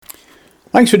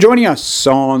Thanks for joining us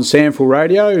on SANFL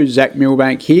Radio. Zach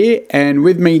Milbank here, and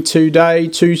with me today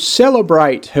to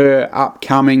celebrate her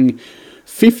upcoming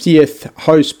 50th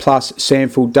Host Plus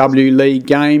SANFL W League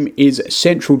game is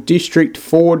Central District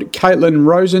forward Caitlin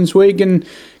Rosenzweig. And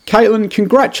Caitlin,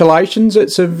 congratulations.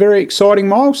 It's a very exciting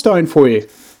milestone for you.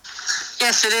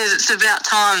 Yes, it is. It's about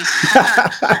time.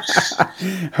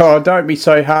 Oh, don't be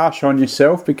so harsh on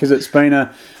yourself, because it's been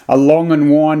a long and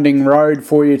winding road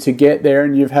for you to get there,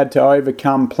 and you've had to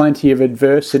overcome plenty of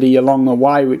adversity along the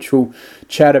way, which we'll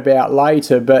chat about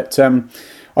later. But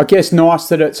I guess nice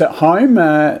that it's at home,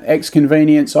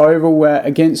 ex-Convenience Oval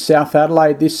against South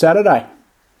Adelaide this Saturday.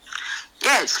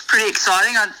 Yeah, it's pretty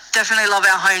exciting. I definitely love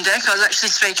our home deck. I was actually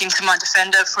speaking to my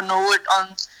defender for Norwood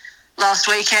on last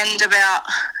weekend about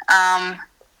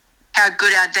how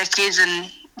good our deck is,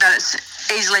 and that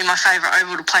it's easily my favourite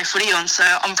oval to play footy on. So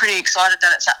I'm pretty excited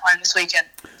that it's at home this weekend.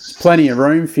 Plenty of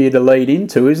room for you to lead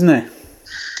into, isn't there?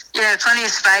 Yeah, plenty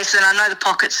of space, and I know the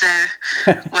pockets there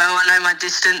well. I know my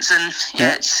distance, and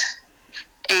it's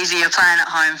easier playing at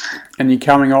home. And you're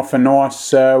coming off a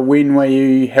nice win where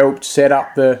you helped set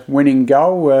up the winning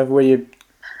goal, where you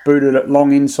booted it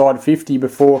long inside 50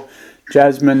 before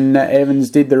Jasmine Evans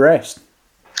did the rest.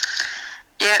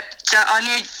 Yeah, I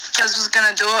knew Jaz was going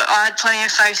to do it. I had plenty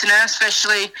of faith in her,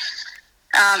 especially in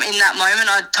that moment.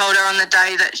 I told her on the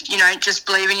day that, just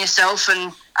believe in yourself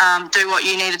and do what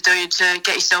you need to do to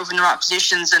get yourself in the right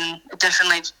positions, and it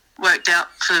definitely worked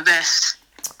out for the best.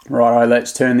 Righto,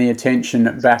 let's turn the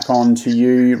attention back on to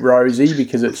you, Rosie,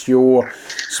 because it's your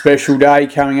special day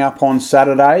coming up on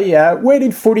Saturday. Where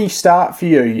did footy start for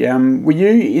you? Were you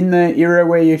in the era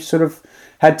where you sort of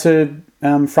had to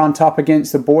front up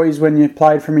against the boys when you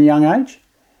played from a young age?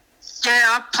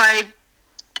 Yeah, I played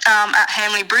at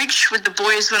Hamley Bridge with the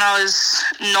boys when I was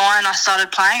 9. I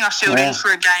started playing. I filled in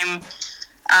for a game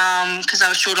because I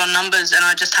was short on numbers, and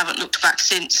I just haven't looked back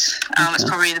since. It's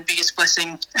probably the biggest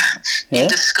blessing in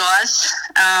disguise.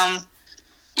 And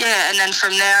then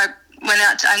from there I went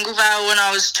out to Anglevale when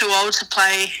I was too old to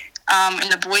play in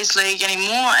the boys' league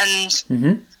anymore,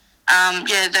 and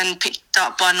then picked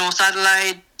up by North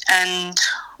Adelaide and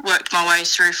worked my way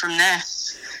through from there.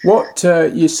 What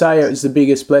you say it was the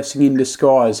biggest blessing in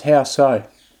disguise? How so?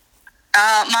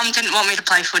 Mum didn't want me to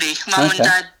play footy. Mum and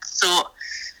Dad thought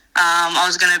I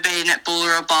was going to be a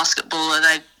netballer or a basketballer.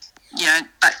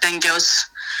 Back then girls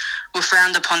were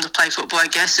frowned upon to play football, I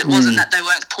guess. It wasn't that they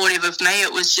weren't supportive of me.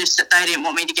 It was just that they didn't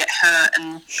want me to get hurt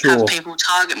and have people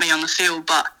target me on the field.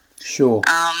 But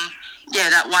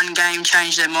that one game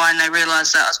changed their mind. They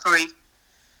realised that I was probably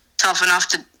tough enough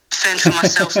to fend for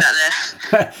myself out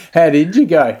there. How did you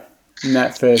go in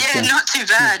that first game? Not too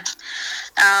bad.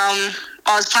 I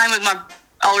was playing with my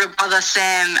older brother,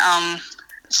 Sam,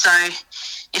 so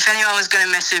if anyone was going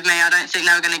to mess with me, I don't think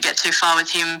they were going to get too far with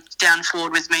him down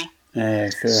forward with me. Yeah,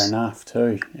 fair enough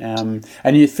too.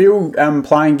 And you feel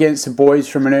playing against the boys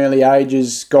from an early age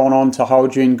has gone on to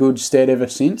hold you in good stead ever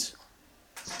since?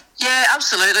 Yeah,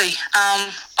 absolutely.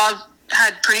 I've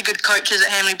had pretty good coaches at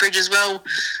Hamley Bridge as well,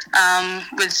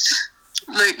 with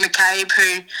Luke McCabe,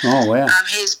 who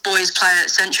his boys play at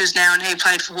Centrals now, and he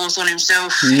played for Hawthorn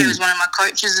himself. He was one of my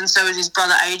coaches, and so was his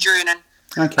brother Adrian. And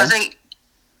I think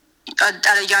at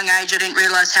a young age I didn't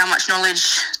realise how much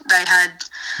knowledge they had,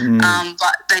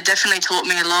 but they definitely taught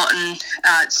me a lot, and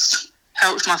it's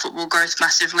helped my football growth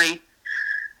massively.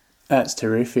 That's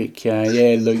terrific.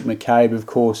 Luke McCabe, of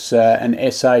course, an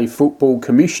SA football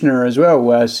commissioner as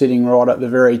well, sitting right at the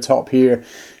very top here,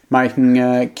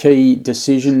 making key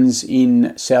decisions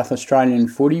in South Australian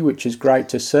footy, which is great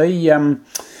to see.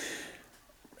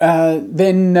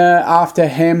 Then after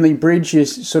Hamley Bridge, you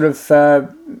sort of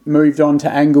moved on to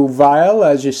Anglevale,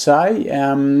 as you say.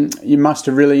 You must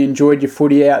have really enjoyed your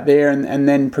footy out there, and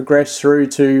then progressed through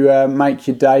to make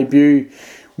your debut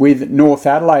with North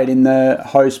Adelaide in the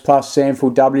Host Plus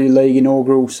SANFL W League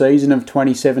inaugural season of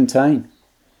 2017.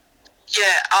 Yeah,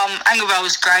 Anglevale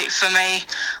was great for me.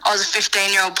 I was a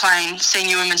 15-year-old playing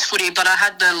senior women's footy, but I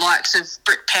had the likes of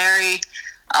Britt Perry,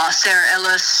 Sarah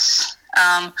Ellis,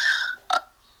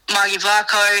 Margie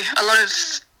Varco, a lot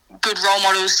of good role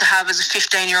models to have as a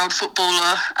 15-year-old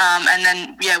footballer. And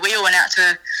then, we all went out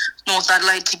to North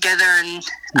Adelaide together and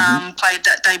played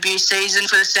that debut season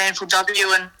for the SANFL W,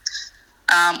 and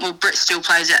Britt still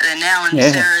plays out there now, and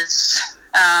Sarah's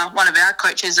one of our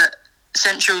coaches at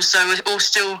Central, so we're all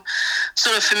still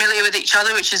sort of familiar with each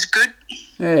other, which is good.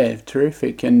 Yeah,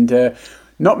 terrific. And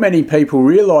not many people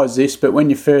realise this, but when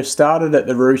you first started at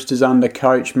the Roosters under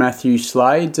coach Matthew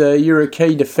Slade, you're a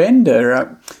key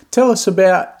defender. Tell us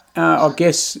about I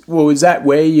guess, well, is that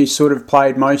where you sort of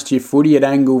played most of your footy at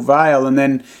Angle Vale? And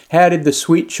then how did the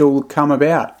switch all come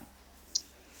about?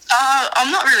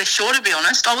 I'm not really sure, to be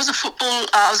honest. I was a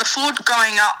forward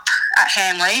growing up at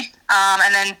Hamley,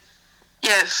 and then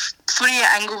footy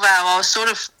at Angle Vale, I was sort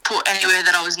of put anywhere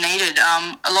that I was needed.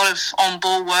 A lot of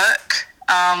on-ball work,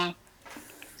 and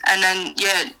then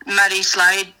Matty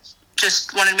Slade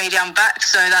just wanted me down back,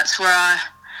 so that's where I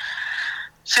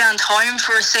found home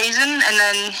for a season. And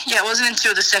then it wasn't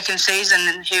until the second season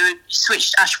and he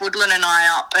switched Ash Woodland and I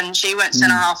up, and she went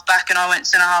centre half back and I went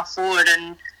centre half forward,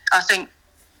 and I think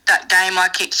that game I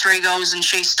kicked 3 goals and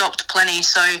she stopped plenty,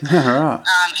 so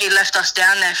he left us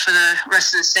down there for the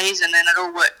rest of the season, and it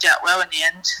all worked out well in the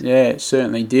end. Yeah, it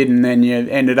certainly did, and then you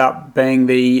ended up being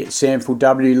the SANFL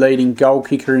W leading goal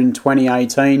kicker in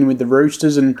 2018 with the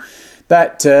Roosters, and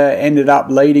that ended up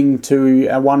leading to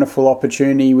a wonderful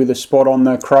opportunity with a spot on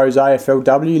the Crows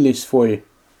AFLW list for you.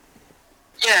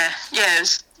 Yeah, it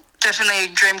was definitely a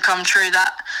dream come true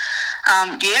that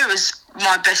year. It was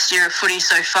my best year of footy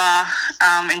so far,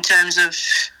 in terms of,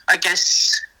 I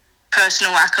guess,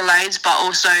 personal accolades, but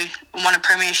also won a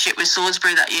premiership with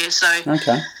Salisbury that year. So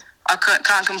I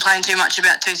can't complain too much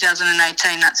about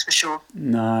 2018, that's for sure.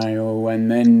 No, and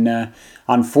then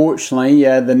unfortunately,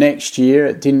 the next year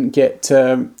it didn't get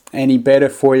any better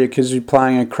for you because you're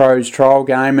playing a Crows trial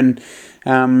game and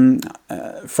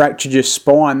fractured your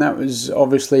spine. That was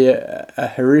obviously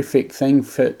a horrific thing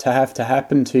to have to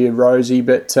happen to you, Rosie,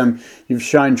 but you've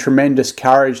shown tremendous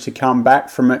courage to come back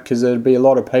from it, because there'd be a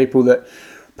lot of people that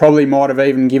probably might have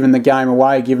even given the game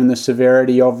away given the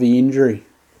severity of the injury.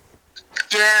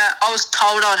 Yeah, I was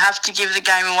told I'd have to give the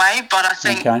game away, but I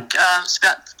think it was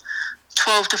about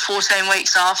 12 to 14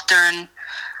 weeks after, and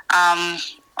I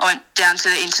went down to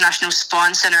the International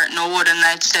Spine Centre at Norwood, and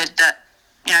they'd said that,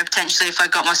 potentially if I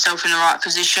got myself in the right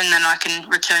position, then I can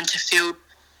return to field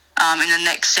in the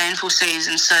next SANFL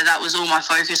season. So that was all my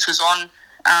focus was on,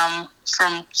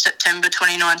 from September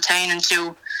 2019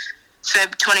 until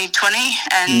Feb 2020.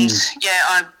 And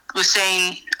I was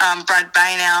seeing Brad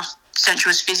Bain, our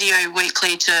centralist physio,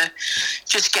 weekly to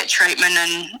just get treatment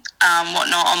and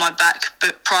whatnot on my back,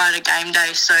 but prior to game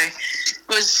day. So it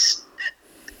was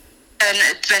an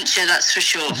adventure, that's for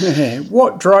sure. Yeah.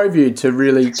 What drove you to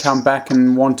really come back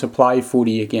and want to play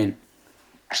footy again?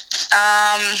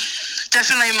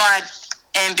 Definitely my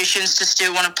ambitions to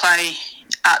still want to play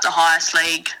at the highest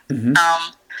league. Mm-hmm.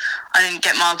 I didn't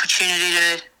get my opportunity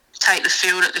to take the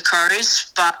field at the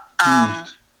Crows, but I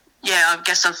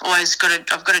guess I've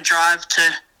got a drive to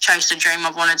chase the dream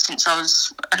I've wanted since I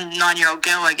was a 9-year-old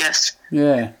girl, I guess.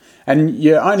 Yeah. And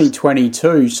you're only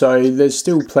 22, so there's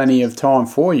still plenty of time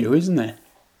for you, isn't there?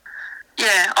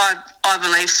 Yeah, I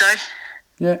believe so.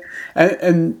 Yeah,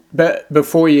 but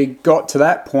before you got to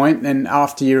that point, then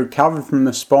after you recovered from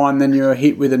the spine, then you were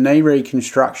hit with a knee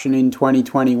reconstruction in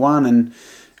 2021, and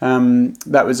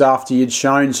that was after you'd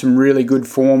shown some really good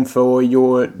form for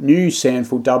your new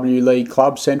SANFL W League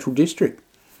club, Central District.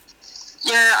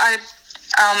 Yeah, I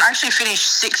actually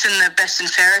finished 6th in the best and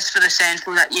fairest for the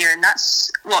SANFL that year, and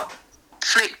that's what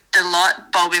flicked the light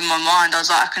bulb in my mind. I was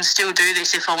like, I can still do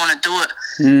this if I want to do it.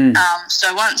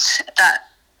 So once that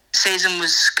season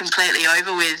was completely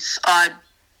over with, I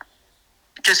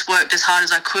just worked as hard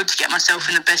as I could to get myself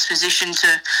in the best position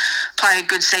to play a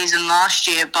good season last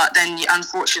year. But then,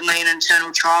 unfortunately, an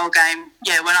internal trial game,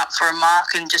 went up for a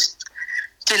mark and just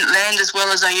didn't land as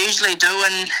well as I usually do.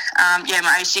 And,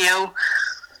 my ACL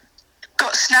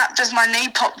got snapped as my knee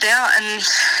popped out, and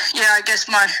I guess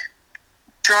my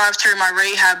drive through my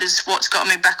rehab is what's got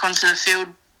me back onto the field.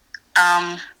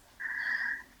 I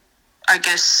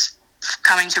guess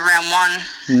coming to round one,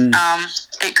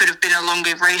 it could have been a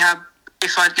longer rehab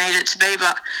if I'd need it to be,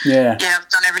 but I've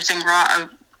done everything right,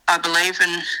 I believe,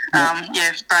 and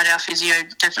Brad, our physio,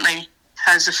 definitely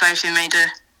has the faith in me to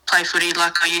play footy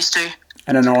like I used to.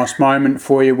 And a nice moment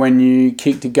for you when you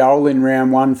kicked a goal in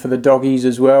round one for the Doggies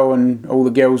as well, and all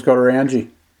the girls got around you.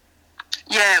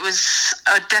 Yeah, it was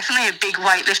definitely a big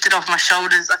weight lifted off my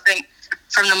shoulders. I think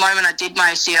from the moment I did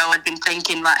my ACL, I'd been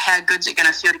thinking, like, how good's it going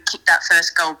to feel to kick that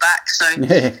first goal back? So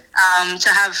to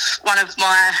have one of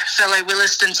my fellow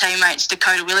Williston teammates,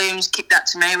 Dakota Williams, kick that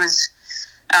to me was,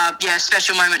 a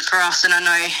special moment for us. And I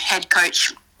know head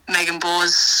coach Megan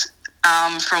Bors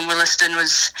from Williston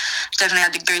was definitely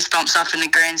had the goosebumps up in the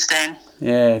grandstand.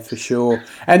 Yeah, for sure.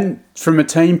 And from a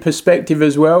team perspective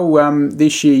as well,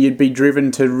 this year you'd be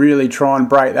driven to really try and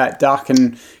break that duck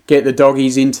and get the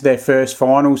Doggies into their first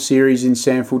final series in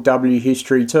SANFL W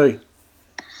history too.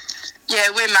 Yeah,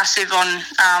 we're massive on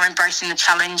embracing the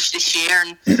challenge this year,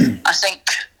 and I think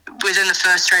within the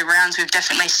first 3 rounds, we've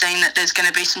definitely seen that there's going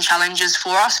to be some challenges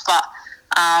for us. But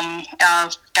our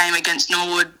game against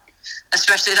Norwood,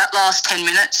 especially that last 10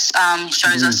 minutes,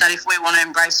 shows us that if we want to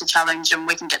embrace the challenge, and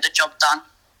we can get the job done.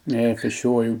 Yeah, for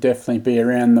sure. He'll definitely be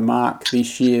around the mark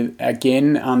this year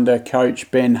again under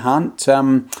coach Ben Hunt.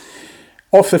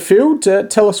 Off the field,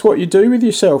 tell us what you do with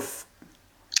yourself.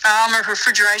 I'm a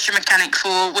refrigeration mechanic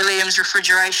for Williams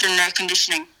Refrigeration and Air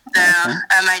Conditioning. They're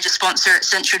a major sponsor at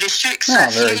Central District, so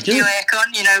if you need new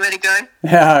aircon, you know where to go.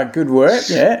 Yeah, good work.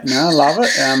 Yeah, no, I love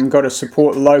it. Got to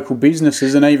support local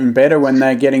businesses, and even better when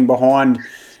they're getting behind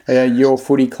your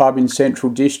footy club in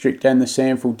Central District and the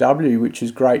SANFL W, which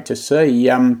is great to see.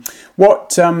 How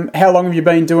long have you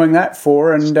been doing that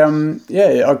for? And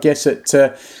I guess it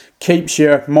keeps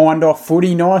your mind off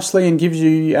footy nicely and gives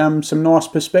you some nice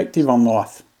perspective on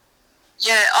life.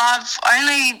 Yeah, I'm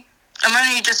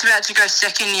only just about to go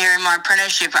second year in my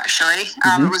apprenticeship, actually.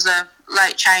 It was a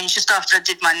late change. Just after I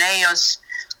did my knee, I was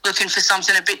looking for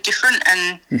something a bit different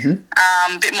and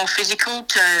a bit more physical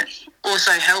to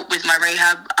also help with my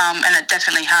rehab, and it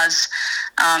definitely has.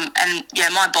 And yeah,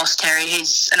 my boss, Terry,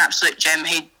 he's an absolute gem.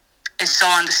 He is so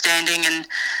understanding, and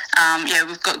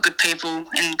we've got good people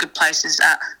in good places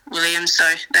at Williams,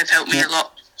 so they've helped me a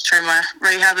lot through my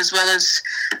rehab, as well as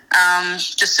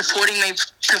just supporting me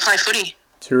to play footy.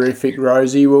 Terrific,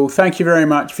 Rosie. Well, thank you very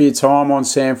much for your time on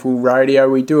SANFL Radio.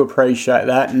 We do appreciate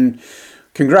that, and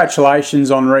congratulations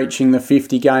on reaching the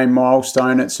 50-game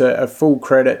milestone. It's a full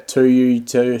credit to you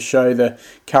to show the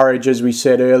courage, as we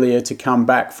said earlier, to come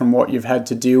back from what you've had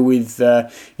to deal with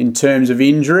in terms of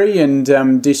injury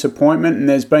and disappointment. And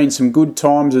there's been some good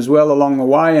times as well along the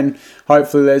way, and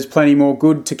hopefully there's plenty more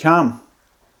good to come.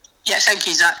 Yeah, thank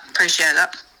you, Zach. Appreciate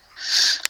that.